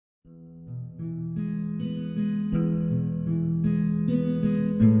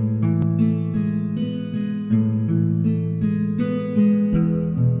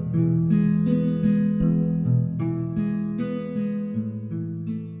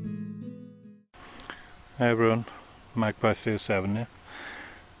Hey everyone, Magpie 37 here,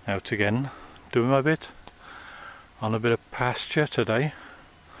 out again, doing my bit on a bit of pasture today.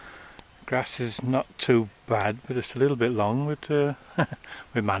 Grass is not too bad, but it's a little bit long, but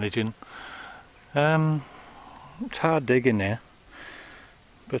we're managing. It's hard digging here,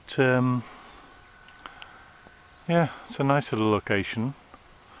 but yeah, it's a nice little location,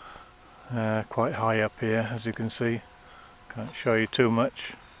 quite high up here as you can see. Can't show you too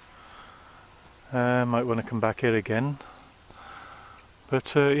much. Might want to come back here again,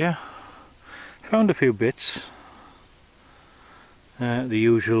 but yeah, found a few bits, the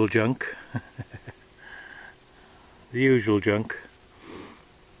usual junk. The usual junk.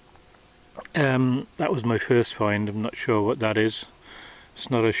 That was my first find. I'm not sure what that is. It's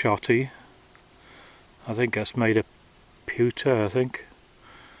not a shotty. I think that's made of pewter, I think.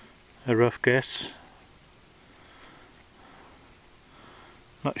 A rough guess.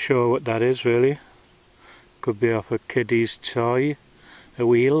 Not sure what that is really. Could be off a kiddie's toy, a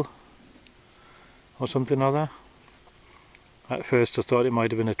wheel, or something like that. At first I thought it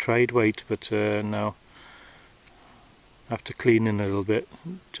might have been a trade weight, but no. After cleaning a little bit,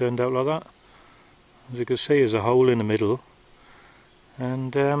 it turned out like that. As you can see, there's a hole in the middle,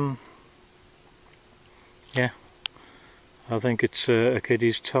 and yeah, I think it's a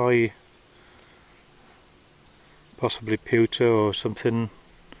kiddie's toy, possibly pewter or something,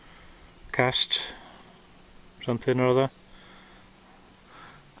 cast, something or other.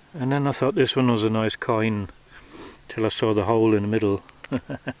 And then I thought this one was a nice coin till I saw the hole in the middle.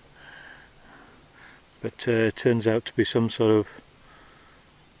 But it turns out to be some sort of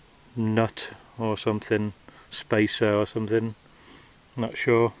nut or something, spacer or something, not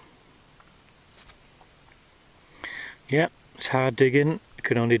sure. Yeah, it's hard digging. You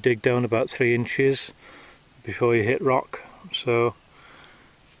can only dig down about 3 inches before you hit rock, so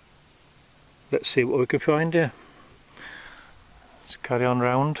let's see what we can find here. Let's carry on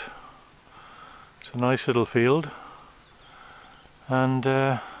round. It's a nice little field, and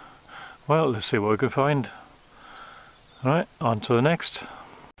well, let's see what we can find. Right, on to the next.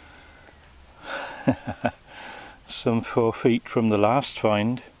 Some 4 feet from the last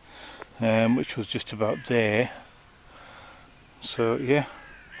find, which was just about there. So yeah,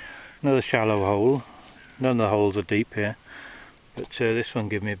 another shallow hole. None of the holes are deep here, but this one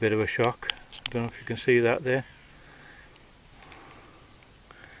gave me a bit of a shock. I don't know if you can see that there.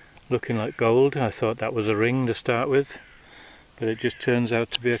 Looking like gold. I thought that was a ring to start with, but it just turns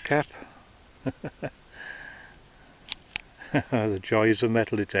out to be a cap. The joys of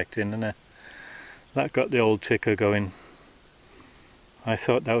metal detecting, isn't it? That got the old ticker going. I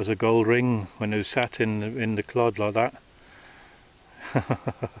thought that was a gold ring when it was sat in the clod like that.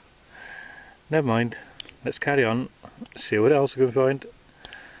 Never mind, let's carry on, see what else we can find.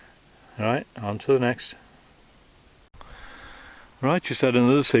 Right, on to the next. Right, just had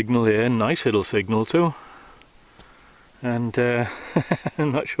another signal here, nice little signal too. And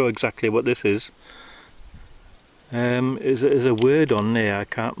I'm not sure exactly what this is. There's a word on there, I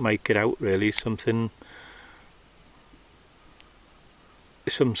can't make it out really, something,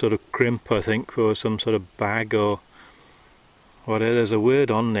 some sort of crimp I think, for some sort of bag or whatever. There's a word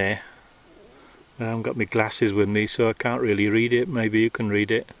on there. I haven't got my glasses with me, so I can't really read it. Maybe you can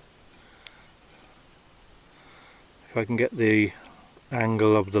read it. If I can get the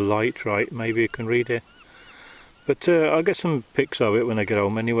angle of the light right, maybe you can read it. But I'll get some pics of it when I get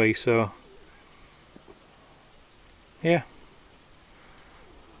home anyway, so yeah.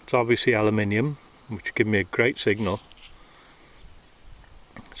 It's obviously aluminium, which gives me a great signal.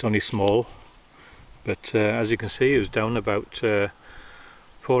 It's only small, but as you can see, it was down about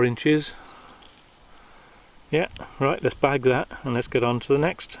 4 inches. Yeah, right, let's bag that and let's get on to the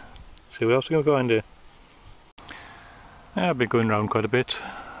next. See what else we can find here. Yeah, I've been going around quite a bit,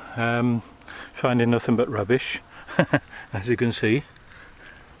 finding nothing but rubbish. As you can see,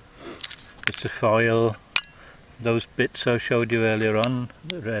 it's a foil, those bits I showed you earlier on,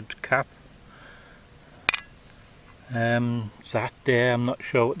 the red cap. That there, I'm not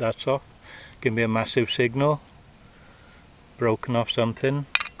sure what that's off. Give me a massive signal. Broken off something.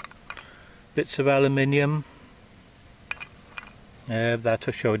 Bits of aluminium. That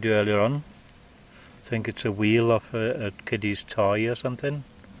I showed you earlier on. I think it's a wheel off a kiddie's toy or something.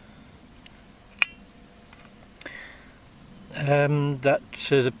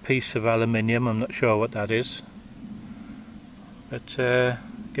 That's a piece of aluminium, I'm not sure what that is. But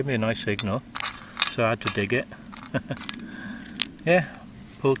give me a nice signal, so I had to dig it. Yeah,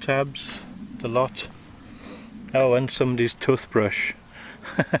 pull tabs, the lot. Oh, and somebody's toothbrush.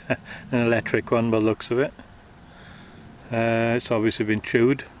 An electric one by the looks of it. It's obviously been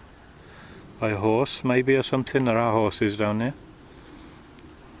chewed. by a horse maybe or something. There are horses down there.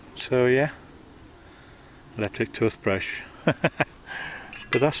 So yeah, electric toothbrush.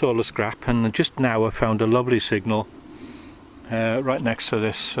 But that's all the scrap, and just now I found a lovely signal right next to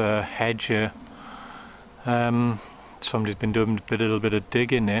this hedge here. Somebody's been doing a little bit of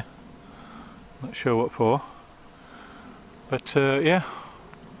digging here, not sure what for, but yeah,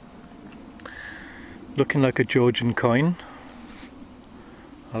 looking like a Georgian coin.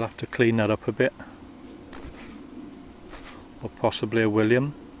 I'll have to clean that up a bit, or possibly a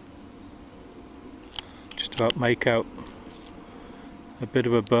William. Just about make out a bit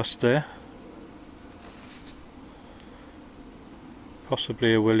of a bust there,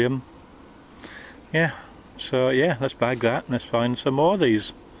 possibly a William. Yeah, so yeah, let's bag that and let's find some more of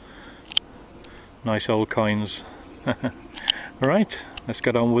these nice old coins. Alright, let's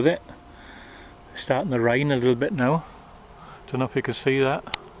get on with it. It's starting to rain a little bit now. Don't know if you can see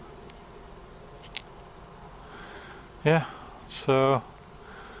that. Yeah, so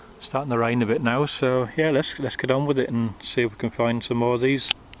starting to rain a bit now, so yeah, let's get on with it and see if we can find some more of these.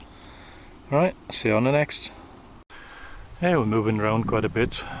 Right, see you on the next. Yeah, we're moving around quite a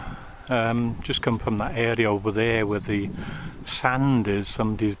bit. Just come from that area over there where the sand is.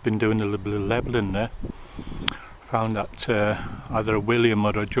 Somebody's been doing a little bit of levelling there. Found that either a William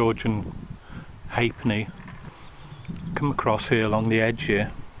or a Georgian halfpenny. Come across here along the edge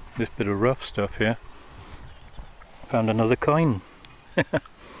here, this bit of rough stuff here. Found another coin.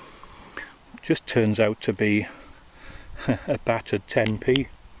 Just turns out to be a battered 10p.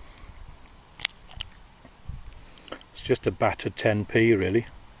 It's just a battered 10p really.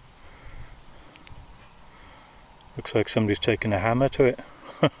 Looks like somebody's taken a hammer to it.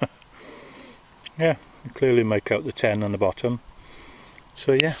 Yeah, you clearly make out the 10 on the bottom.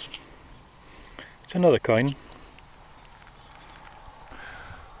 So yeah, it's another coin.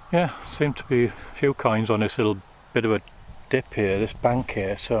 Yeah, seem to be a few coins on this little bit of a dip here, this bank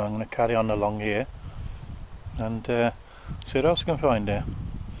here, so I'm going to carry on along here and see what else I can find here.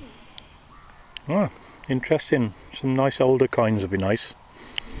 Oh, interesting, some nice older coins would be nice,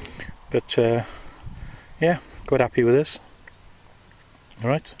 but yeah, quite happy with this.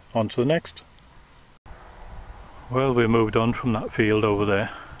 Alright, on to the next. Well, we moved on from that field over there,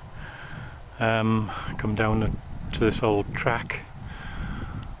 come down to this old track.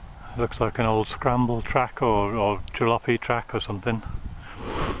 Looks like an old scramble track or jalopy track or something.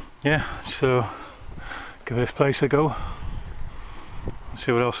 Yeah, so give this place a go,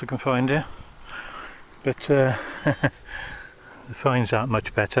 see what else I can find here. But the finds aren't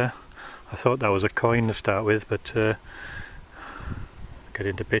much better. I thought that was a coin to start with, but get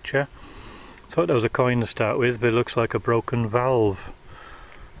into picture. Thought that was a coin to start with, but it looks like a broken valve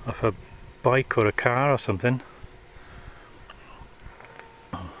of a bike or a car or something.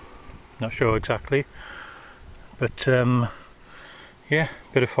 Not sure exactly, but yeah,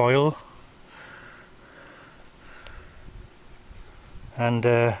 bit of foil and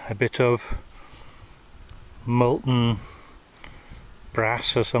a bit of molten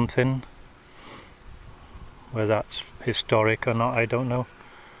brass or something. Whether that's historic or not, I don't know.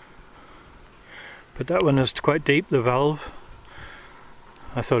 But that one is quite deep, the valve.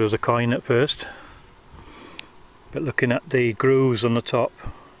 I thought it was a coin at first, but looking at the grooves on the top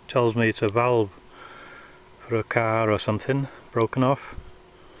tells me it's a valve for a car or something, broken off.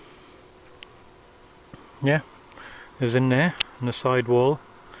 Yeah, it was in there, in the side wall,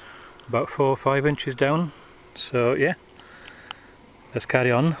 about 4 or 5 inches down. So yeah, let's carry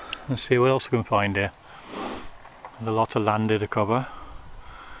on and see what else we can find here. There's a lot of land here to cover.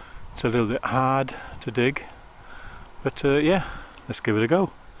 It's a little bit hard to dig, but yeah, let's give it a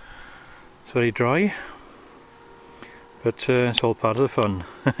go. It's very dry, but it's all part of the fun.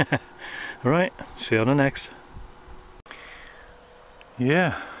 Alright, see you on the next.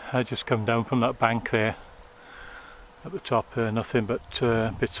 Yeah, I just come down from that bank there. At the top, nothing but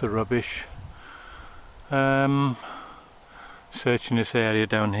bits of rubbish. Searching this area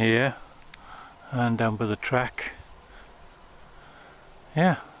down here and down by the track.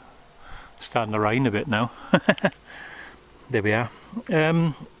 Yeah, starting to rain a bit now. There we are.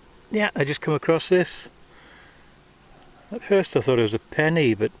 Yeah, I just come across this. At first I thought it was a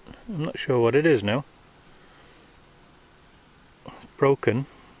penny, but I'm not sure what it is now. It's broken.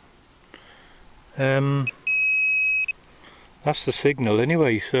 That's the signal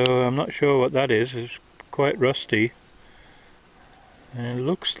anyway, so I'm not sure what that is. It's quite rusty. And it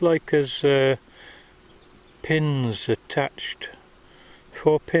looks like there's pins attached.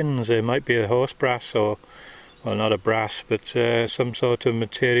 4 pins. There might be a horse brass, or, well, not a brass, but some sort of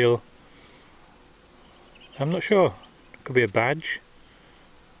material. I'm not sure. Could be a badge.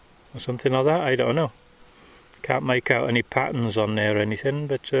 or something like that, I don't know. Can't make out any patterns on there or anything,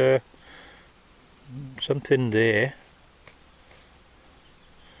 but something there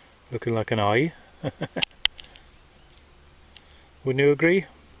looking like an eye. Wouldn't you agree?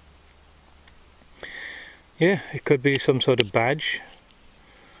 Yeah, it could be some sort of badge.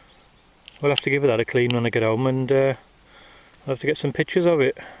 We'll have to give that a clean when I get home, and I'll have to get some pictures of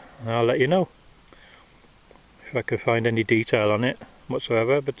it, and I'll let you know if I can find any detail on it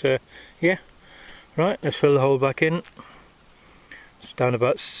whatsoever. But yeah, right, let's fill the hole back in. It's down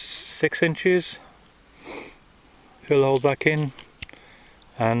about 6 inches. Fill the hole back in,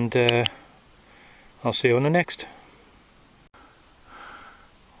 and I'll see you on the next.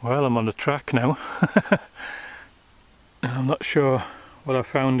 Well, I'm on the track now. I'm not sure what I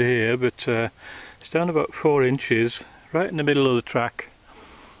found here, but it's down about 4 inches, right in the middle of the track,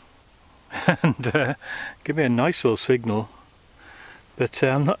 and give me a nice little signal, but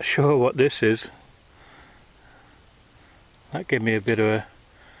I'm not sure what this is. That gave me a bit of a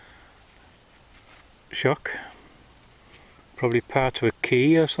shock. Probably part of a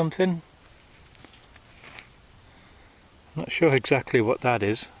key or something. I'm not sure exactly what that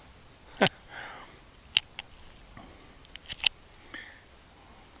is.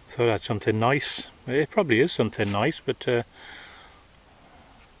 Thought that's something nice. It probably is something nice, but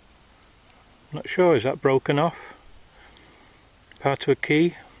not sure. Is that broken off? Part of a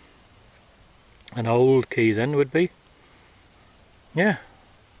key? An old key then would be. Yeah,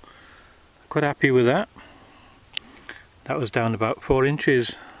 quite happy with that. That was down about 4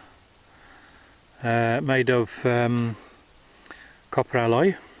 inches. Made of copper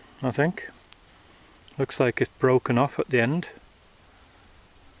alloy, I think. Looks like it's broken off at the end.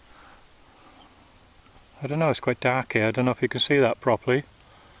 I don't know, it's quite dark here, I don't know if you can see that properly.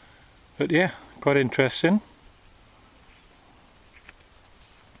 But yeah, quite interesting.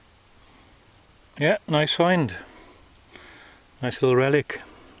 Yeah, nice find. Nice little relic.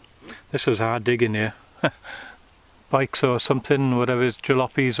 This was hard digging here. Bikes or something, whatever,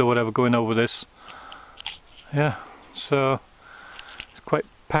 jalopies or whatever going over this. Yeah, so it's quite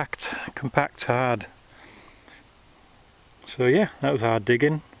packed, compact, hard. So yeah, that was hard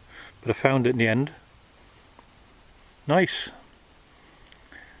digging, but I found it in the end. Nice.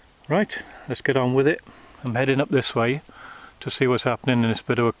 Right, let's get on with it. I'm heading up this way to see what's happening in this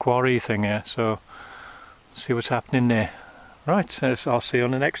bit of a quarry thing here, so see what's happening there. Right, I'll see you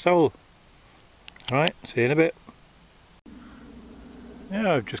on the next hole. Right, see you in a bit.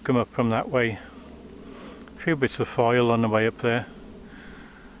 Yeah, I've just come up from that way. A few bits of foil on the way up there,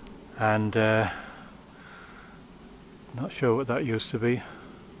 and not sure what that used to be,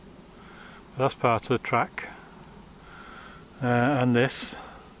 but that's part of the track. And this,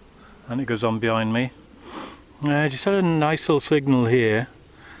 and it goes on behind me. Just had a nice little signal here,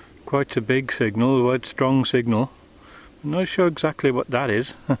 quite a big signal, quite strong signal. I'm not sure exactly what that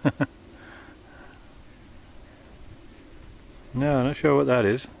is. No, I'm not sure what that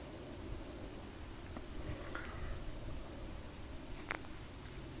is.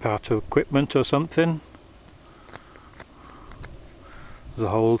 Part of equipment or something. There's a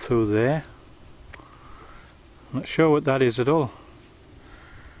hole through there. Not sure what that is at all.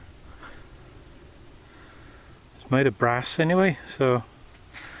 It's made of brass anyway, so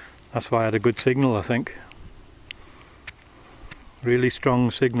that's why I had a good signal, I think. Really strong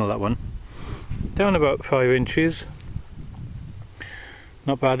signal, that one. Down about 5 inches.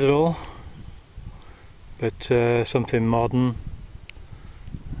 Not bad at all. But something modern.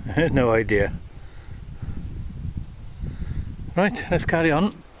 No idea. Right, let's carry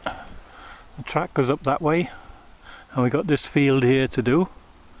on. The track goes up that way. And we got this field here to do,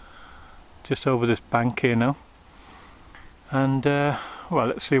 just over this bank here now, and well,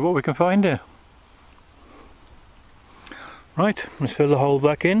 let's see what we can find here. Right, let's fill the hole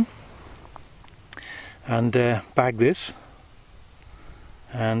back in and bag this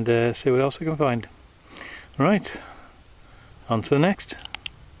and see what else we can find. Right, on to the next.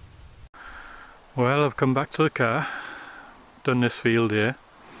 Well, I've come back to the car, done this field here,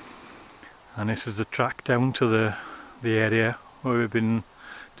 and this is the track down to the area where we've been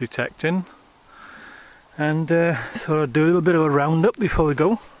detecting, and thought I'd do a little bit of a roundup before we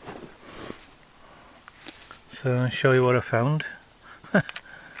go. So I'll show you what I found.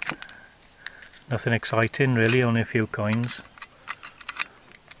 Nothing exciting really, only a few coins.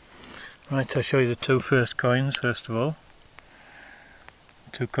 Right, I'll show you the 2 first coins first of all.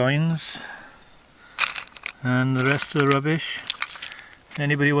 2 coins, and the rest of the rubbish.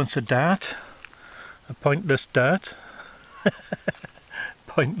 Anybody wants a dart? A pointless dart?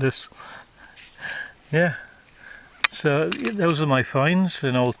 Pointless. Yeah, So those are my finds.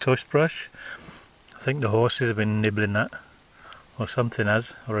 An old tush brush. I think the horses have been nibbling that, or something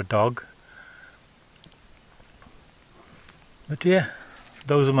has, or a dog. But yeah,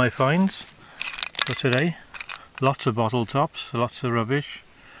 those are my finds for today. Lots of bottle tops, lots of rubbish,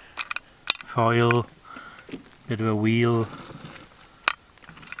 foil, bit of a wheel,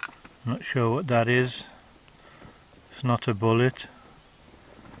 not sure what that is, it's not a bullet,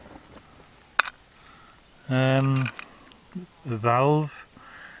 a valve,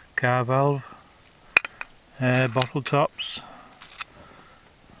 car valve, bottle tops,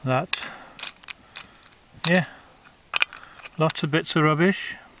 that, yeah, lots of bits of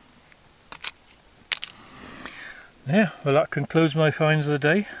rubbish. Yeah, well that concludes my finds of the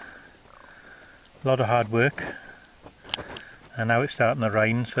day. A lot of hard work, and now it's starting to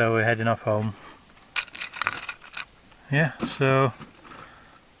rain, so we're heading off home. Yeah, so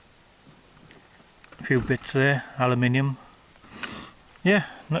a few bits there, aluminium. Yeah,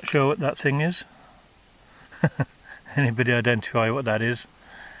 not sure what that thing is. Anybody identify what that is?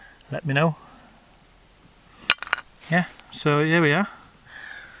 Let me know. Yeah, so here we are.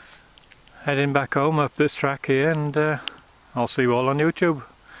 Heading back home up this track here, and I'll see you all on YouTube.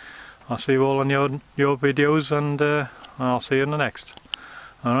 I'll see you all on your videos, and I'll see you in the next.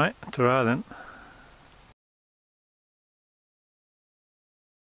 Alright, ta-ra then.